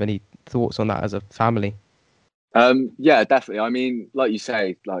guys have any thoughts on that as a family. Yeah, definitely. I mean, like you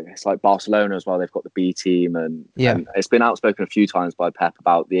say, like it's like Barcelona as well. They've got the B team, and it's been outspoken a few times by Pep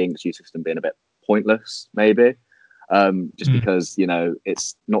about the English youth system being a bit pointless, maybe, just because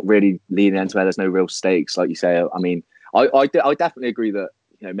it's not really leading anywhere. There's no real stakes, like you say. I mean, I definitely agree that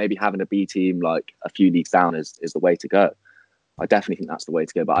maybe having a B team like a few leagues down is the way to go. I definitely think that's the way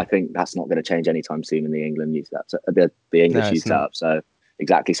to go, but I think that's not going to change anytime soon in the England youth setup, the English youth setup. So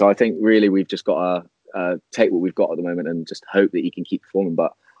exactly. So I think really we've just got to take what we've got at the moment and just hope that he can keep performing.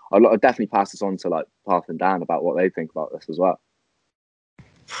 But I'll definitely pass this on to like Parth and Dan about what they think about this as well.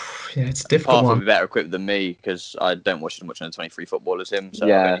 Yeah, it's difficult. Parth will be better equipped than me because I don't watch as much under 23 football as him. So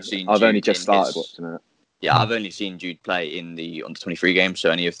yeah, I've only just started watching it. Yeah, I've only seen Jude play in the under 23 games,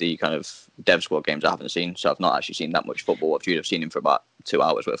 so any of the kind of dev squad games I haven't seen. So I've not actually seen that much football. I've seen him for about 2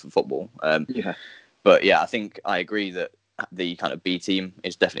 hours worth of football. But yeah, I think I agree that the kind of B team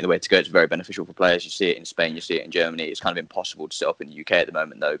is definitely the way to go. It's very beneficial for players. You see it in Spain, you see it in Germany. It's kind of impossible to set up in the UK at the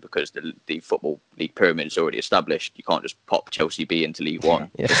moment, though, because the football league pyramid is already established. You can't just pop Chelsea B into League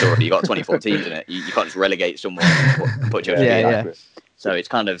One. Yeah. It's already, you've got 24 teams in it. You can't just relegate someone and put Chelsea B in. Yeah. So it's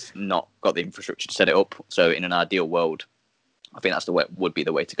kind of not got the infrastructure to set it up. So in an ideal world, I think that's would be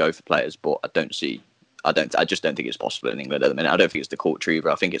the way to go for players. But I just don't think it's possible in England at the minute. I don't think it's the culture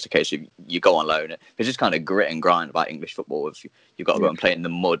either. I think it's a case of you go on loan. There's just kind of grit and grind about English football. If you've got to go and play in the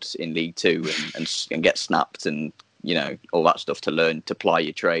mud in League Two and get snapped and all that stuff to learn to ply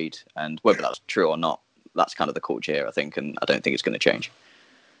your trade. And whether that's true or not, that's kind of the culture here, I think. And I don't think it's going to change.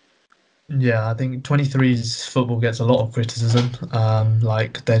 Yeah, I think 23's football gets a lot of criticism.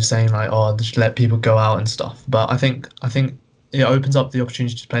 Like they're saying, like, oh, just let people go out and stuff. But I think it opens up the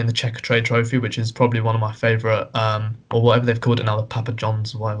opportunity to play in the Checker Trade Trophy, which is probably one of my favourite, or whatever they've called it now, the Papa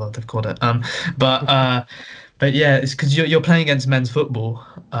John's, whatever they've called it. But but yeah, it's because you're playing against men's football.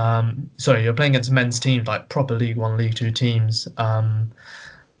 Sorry, you're playing against men's teams, like proper League One, League Two teams.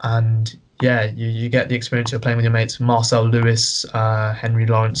 And yeah, you get the experience of playing with your mates. Marcel Lewis, Henry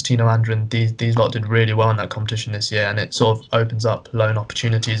Lawrence, Tino Andrin, these lot did really well in that competition this year, and it sort of opens up loan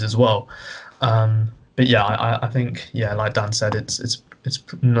opportunities as well. But yeah, I think, yeah, like Dan said, it's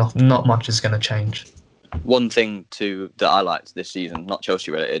not much is going to change. One thing that I liked this season, not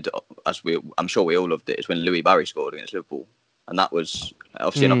Chelsea related, I'm sure we all loved it, is when Louis Barry scored against Liverpool, and that was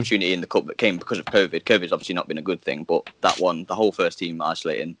obviously an opportunity in the cup that came because of COVID. COVID's obviously not been a good thing, but that one, the whole first team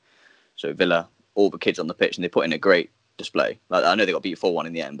isolating, so Villa, all the kids on the pitch, and they put in a great display. Like, I know they got beat 4-1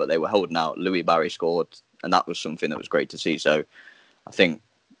 in the end, but they were holding out. Louis Barry scored, and that was something that was great to see. So I think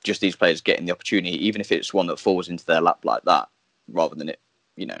just these players getting the opportunity, even if it's one that falls into their lap like that, rather than it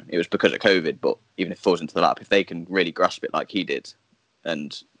was because of COVID, but even if it falls into the lap, if they can really grasp it like he did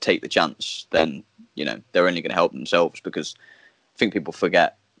and take the chance, then, they're only going to help themselves, because I think people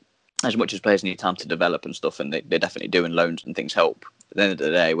forget, as much as players need time to develop and stuff, and they definitely do, and loans and things help. At the end of the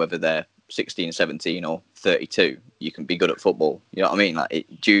day, whether they're 16, 17 or 32, you can be good at football. You know what I mean? Like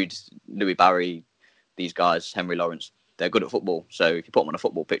Jude, Louis Barry, these guys, Henry Lawrence, they're good at football. So if you put them on a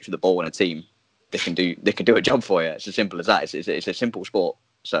football pitch with a ball and a team, they can do a job for you. It's as simple as that. It's a simple sport.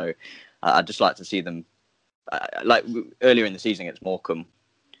 So I'd just like to see them, like earlier in the season against Morecambe,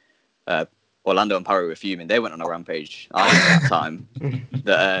 Orlando and Parry were fuming. They went on a rampage at that time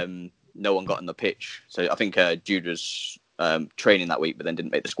that no one got on the pitch. So I think Jude was training that week, but then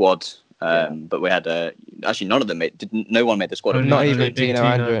didn't make the squad. But we had actually none of them no one made the squad. Not even Tino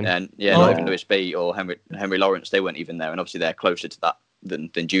Andrin. And not even Lewis Bate or Henry Lawrence. They weren't even there, and obviously they're closer to that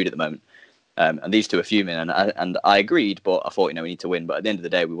than Jude at the moment. And these two are fuming, and I agreed, but I thought, we need to win. But at the end of the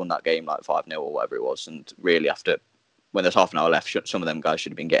day, we won that game like 5-0 or whatever it was. And really, when there's half an hour left, some of them guys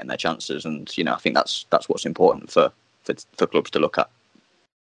should have been getting their chances. And I think that's what's important for clubs to look at.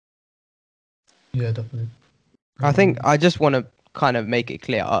 Yeah, definitely. I think I just want to kind of make it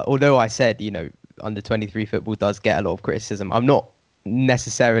clear, although I said, under 23 football does get a lot of criticism, I'm not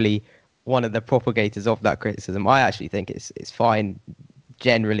necessarily one of the propagators of that criticism. I actually think it's fine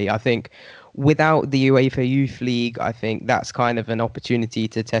generally. I think without the UEFA Youth League, I think that's kind of an opportunity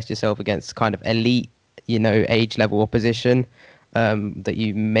to test yourself against kind of elite, age level opposition that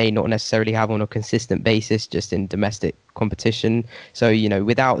you may not necessarily have on a consistent basis just in domestic competition. So,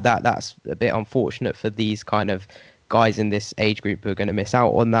 without that, that's a bit unfortunate for these kind of guys in this age group who are going to miss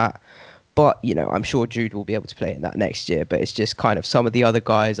out on that. But, I'm sure Jude will be able to play in that next year. But it's just kind of some of the other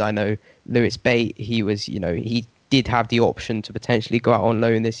guys. I know Lewis Bate, he was, he did have the option to potentially go out on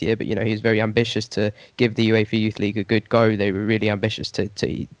loan this year, but he was very ambitious to give the UEFA Youth League a good go. They were really ambitious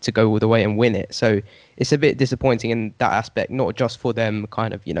to go all the way and win it. So it's a bit disappointing in that aspect, not just for them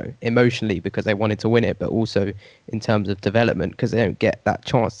kind of emotionally because they wanted to win it, but also in terms of development because they don't get that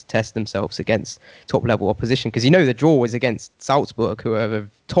chance to test themselves against top level opposition. Because the draw was against Salzburg, who are a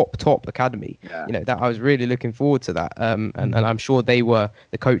top academy. That I was really looking forward to that, and I'm sure they were,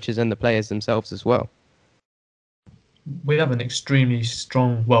 the coaches and the players themselves as well. We have an extremely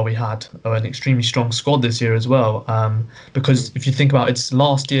strong squad this year as well. Because if you think about it, it's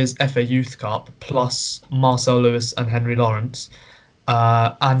last year's FA Youth Cup plus Marcel Lewis and Henry Lawrence,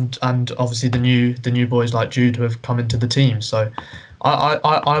 and obviously the new boys like Jude who have come into the team. So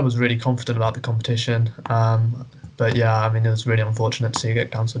I was really confident about the competition. But yeah, it was really unfortunate to see it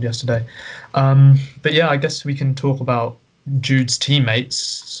get cancelled yesterday. But yeah, I guess we can talk about Jude's teammates.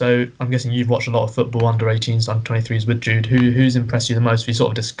 So I'm guessing you've watched a lot of football under 18s, under 23s with Jude. Who's impressed you the most? We sort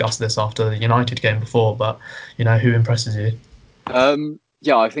of discussed this after the United game before, but who impresses you?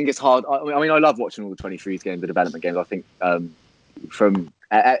 Yeah, I think it's hard. I love watching all the 23s games, the development games. I think from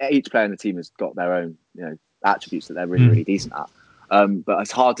each player in the team has got their own attributes that they're really decent at. But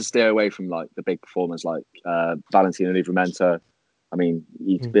it's hard to steer away from like the big performers like Valentino Livramento.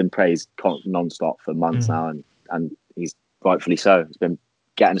 He's been praised non-stop for months now, and he's rightfully so. He's been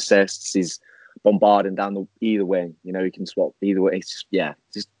getting assists. He's bombarding down either wing. He can swap either way. It's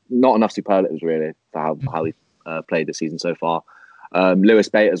just not enough superlatives really for how he played this season so far. Lewis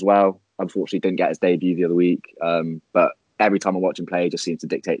Bate as well. Unfortunately, didn't get his debut the other week. But every time I watch him play, he just seems to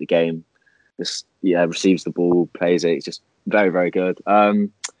dictate the game. Just receives the ball, plays it. He's just very, very good.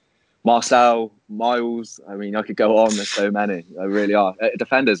 Marcel, Miles. I mean, I could go on. There's so many. There really are.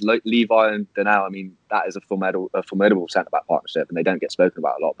 Defenders, Levi and Donnell. I mean, that is a formidable centre-back partnership, and they don't get spoken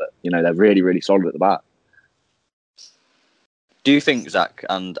about a lot. But they're really, really solid at the back. Do you think, Zach,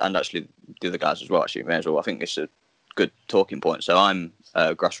 and actually the other guys as well, actually, may as well, I think it's a good talking point. So I'm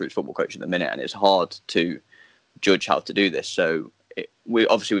a grassroots football coach at the minute, and it's hard to judge how to do this. So we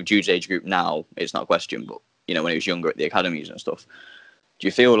obviously, with Jude's age group now, it's not a question, but when he was younger at the academies and stuff, do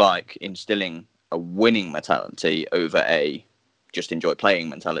you feel like instilling a winning mentality over a just enjoy playing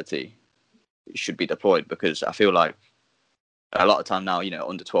mentality should be deployed? Because I feel like a lot of time now,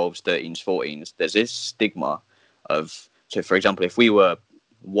 under 12s, 13s, 14s, there's this stigma of, so for example, if we were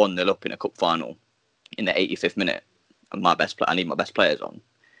 1-0 up in a cup final in the 85th minute, and I need my best players on,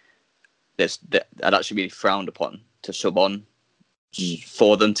 I'd actually be frowned upon to sub on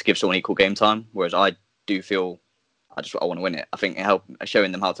for them to give someone equal game time. Whereas I do feel I want to win it. I think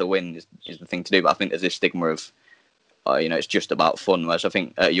showing them how to win is the thing to do. But I think there's this stigma of, it's just about fun. Whereas I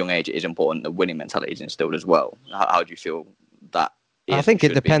think at a young age it is important that winning mentality is instilled as well. How do you feel that? I think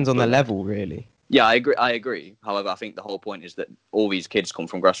it depends on the level, really. Yeah, I agree. However, I think the whole point is that all these kids come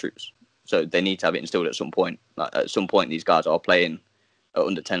from grassroots, so they need to have it instilled at some point. Like, at some point, these guys are playing at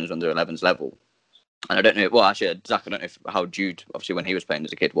under 10s, under 11s level. And I don't know. Well, actually, Zach, I don't know how Jude, obviously, when he was playing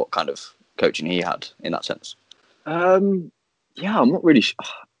as a kid, what kind of coaching he had in that sense. Yeah, I'm not really sure.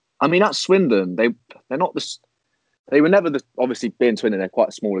 I mean, at Swindon, they're not the. They were never the. Obviously, being Swindon, they're quite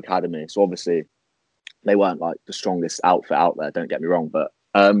a small academy, so obviously, they weren't like the strongest outfit out there. Don't get me wrong, but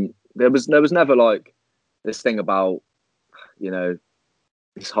there was never like this thing about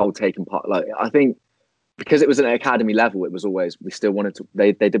this whole taking part. Like, I think because it was at an academy level, it was always we still wanted to.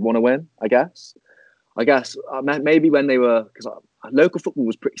 They did want to win. I guess maybe when they were, because local football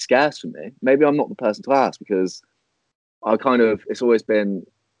was pretty scarce for me. Maybe I'm not the person to ask, because it's always been,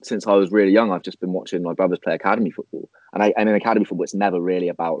 since I was really young, I've just been watching my brothers play academy football, and in academy football, it's never really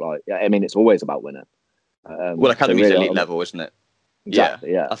about it's always about winning. Well, academy's really elite level, isn't it?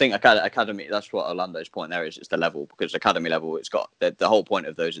 Exactly, yeah. I think academy. That's what Orlando's point there is. It's the level, because academy level, it's got the whole point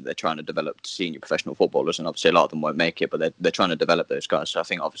of those is they're trying to develop senior professional footballers, and obviously a lot of them won't make it, but they're trying to develop those guys. So I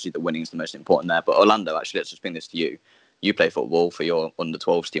think obviously the winning is the most important there. But Orlando, actually, let's just bring this to you. You play football for your under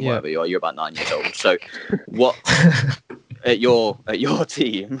 12s team, whatever you are. You're about 9 years old. So what at your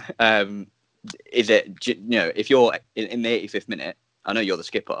team is it? If you're in the 85th minute, I know you're the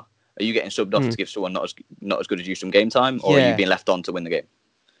skipper. Are you getting subbed off to give someone not as good as you some game time, or are you being left on to win the game?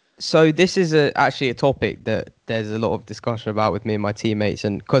 So this is actually a topic that there's a lot of discussion about with me and my teammates,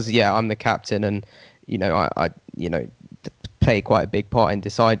 and because I'm the captain, and I play quite a big part in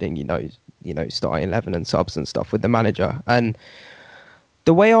deciding starting 11 and subs and stuff with the manager. And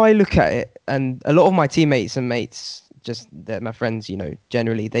the way I look at it, and a lot of my teammates and mates, just they're my friends,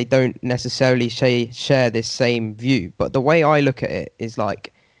 generally they don't necessarily share this same view, but the way I look at it is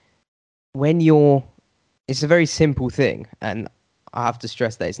like, it's a very simple thing, and I have to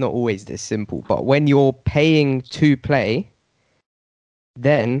stress that it's not always this simple, but when you're paying to play,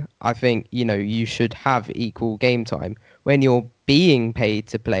 then I think, you should have equal game time. When you're being paid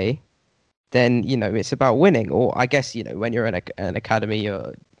to play, then, it's about winning. Or I guess, when you're in an academy,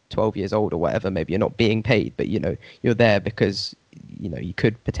 you're 12 years old or whatever, maybe you're not being paid, but, you're there because, you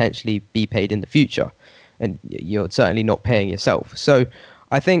could potentially be paid in the future, and you're certainly not paying yourself. So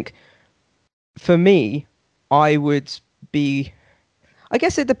I think, for me, I guess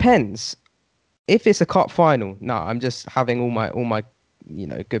it depends. If it's a cup final, I'm just having all my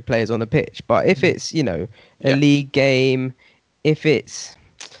good players on the pitch. But if it's a league game, if it's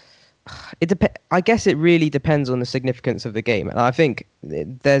I guess it really depends on the significance of the game, and I think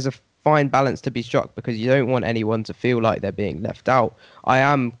there's a fine balance to be struck, because you don't want anyone to feel like they're being left out. I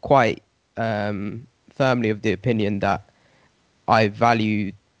am quite firmly of the opinion that I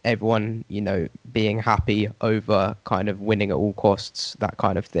value everyone, being happy over kind of winning at all costs, that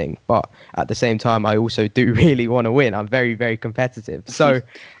kind of thing. But at the same time, I also do really want to win. I'm very, very competitive. So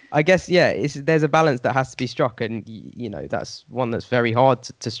I guess, there's a balance that has to be struck. And, that's one that's very hard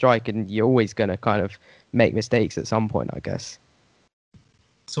to strike. And you're always going to kind of make mistakes at some point, I guess.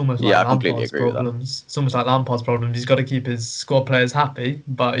 It's almost like Lampard's problems. It's almost like Lampard's problems. He's got to keep his squad players happy,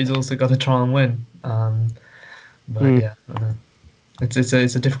 but he's also got to try and win. Yeah, I know. It's a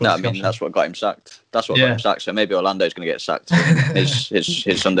difficult discussion. I mean, that's what got him sacked. Got him sacked. So maybe Orlando's going to get sacked from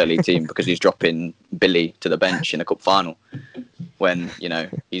his Sunday League team, because he's dropping Billy to the bench in a cup final when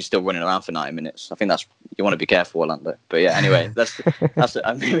he's still running around for 90 minutes. I think you want to be careful, Orlando. But yeah, anyway, that's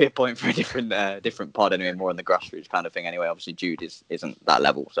maybe a point for a different pod anyway, more on the grassroots kind of thing. Anyway, obviously Jude isn't that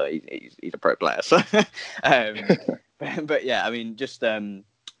level, so he's a pro player. So, but yeah, I mean, just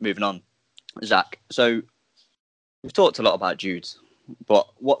moving on, Zach. So we've talked a lot about Jude, but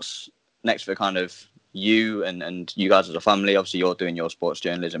what's next for kind of you and you guys as a family? Obviously, you're doing your sports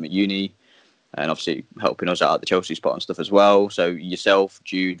journalism at uni, and obviously helping us out at the Chelsea spot and stuff as well. So yourself,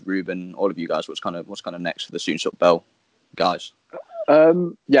 Jude, Ruben, all of you guys, what's kind of next for the Soonsup-Bell guys?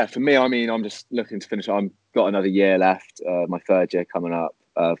 Yeah, for me, I mean, I'm just looking to finish. I've got another year left, my third year coming up,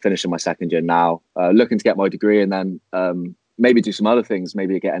 finishing my second year now, looking to get my degree and then maybe do some other things,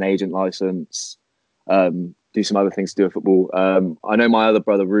 maybe get an agent license, do some other things to do with football. I know my other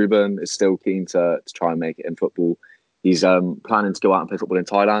brother, Ruben, is still keen to try and make it in football. He's planning to go out and play football in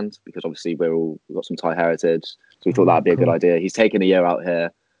Thailand because obviously we've got some Thai heritage. So we thought that'd be a good idea. He's taken a year out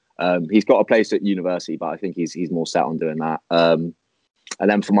here. He's got a place at university, but I think he's more set on doing that. And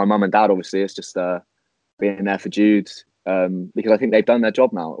then for my mum and dad, obviously, it's just being there for Jude because I think they've done their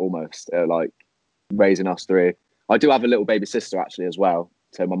job now almost, like raising us three. I do have a little baby sister actually as well.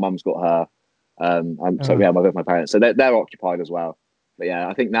 So my mum's got her. Both my parents. So they're occupied as well. But yeah,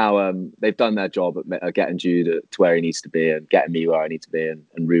 I think now they've done their job at getting Jude to where he needs to be and getting me where I need to be and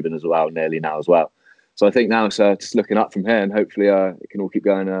Ruben as well, nearly now as well. So I think now it's just looking up from here and hopefully it can all keep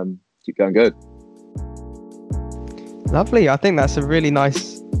going good. Lovely. I think that's a really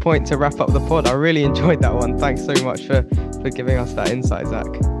nice point to wrap up the pod. I really enjoyed that one. Thanks so much for giving us that insight, Zach.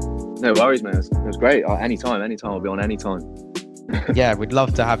 No worries, man. It was great. Anytime. I'll be on anytime. Yeah, we'd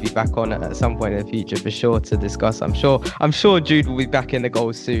love to have you back on at some point in the future for sure to discuss. I'm sure Jude will be back in the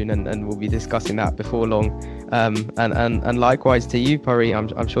goals soon and we'll be discussing that before long. And likewise to you, Pari.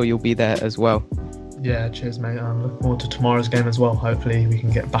 I'm sure you'll be there as well. Yeah, cheers, mate. I'm looking forward to tomorrow's game as well. Hopefully we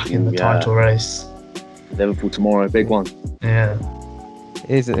can get back in the title race. Liverpool tomorrow, big one. Yeah.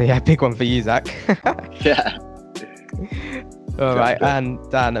 Big one for you, Zach. Yeah. All right, and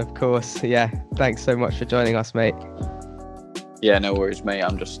Dan, of course. Yeah, thanks so much for joining us, mate. Yeah, no worries, mate.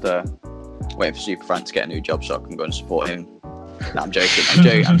 I'm just waiting for Super Fran to get a new job so I can go and support him. No, I'm joking.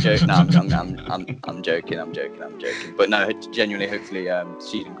 No, I'm joking. But no, genuinely, hopefully,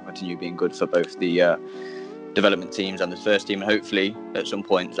 season can continue being good for both the development teams and the first team, and hopefully, at some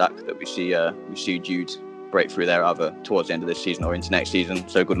point, Zach, that we see Jude break through there either towards the end of this season or into next season.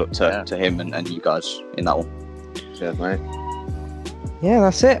 So good luck to him and you guys in that one. Cheers, mate. Yeah,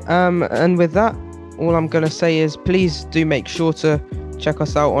 that's it. And with that, all I'm going to say is please do make sure to check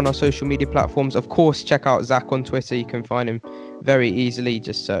us out on our social media platforms. Of course, check out Zach on Twitter. You can find him very easily.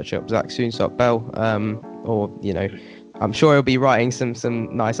 Just search up Zach Soonsup-Bell. Or, I'm sure he'll be writing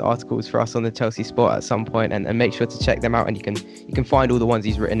some nice articles for us on the Chelsea Spot at some point, and make sure to check them out. And you can find all the ones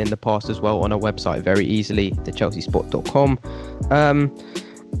he's written in the past as well on our website very easily, thechelseaspot.com.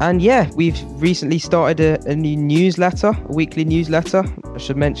 And yeah, we've recently started a new newsletter, a weekly newsletter. I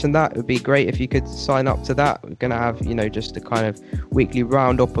should mention that. It would be great if you could sign up to that. We're going to have, just a kind of weekly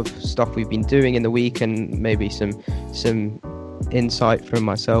roundup of stuff we've been doing in the week and maybe some insight from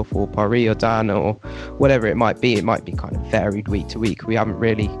myself or Pari or Dan or whatever it might be. It might be kind of varied week to week. We haven't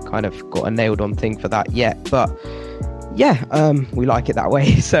really kind of got a nailed on thing for that yet. But yeah, we like it that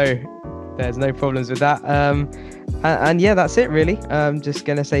way. So there's no problems with that. And yeah, that's it really. Just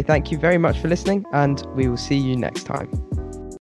going to say thank you very much for listening and we will see you next time.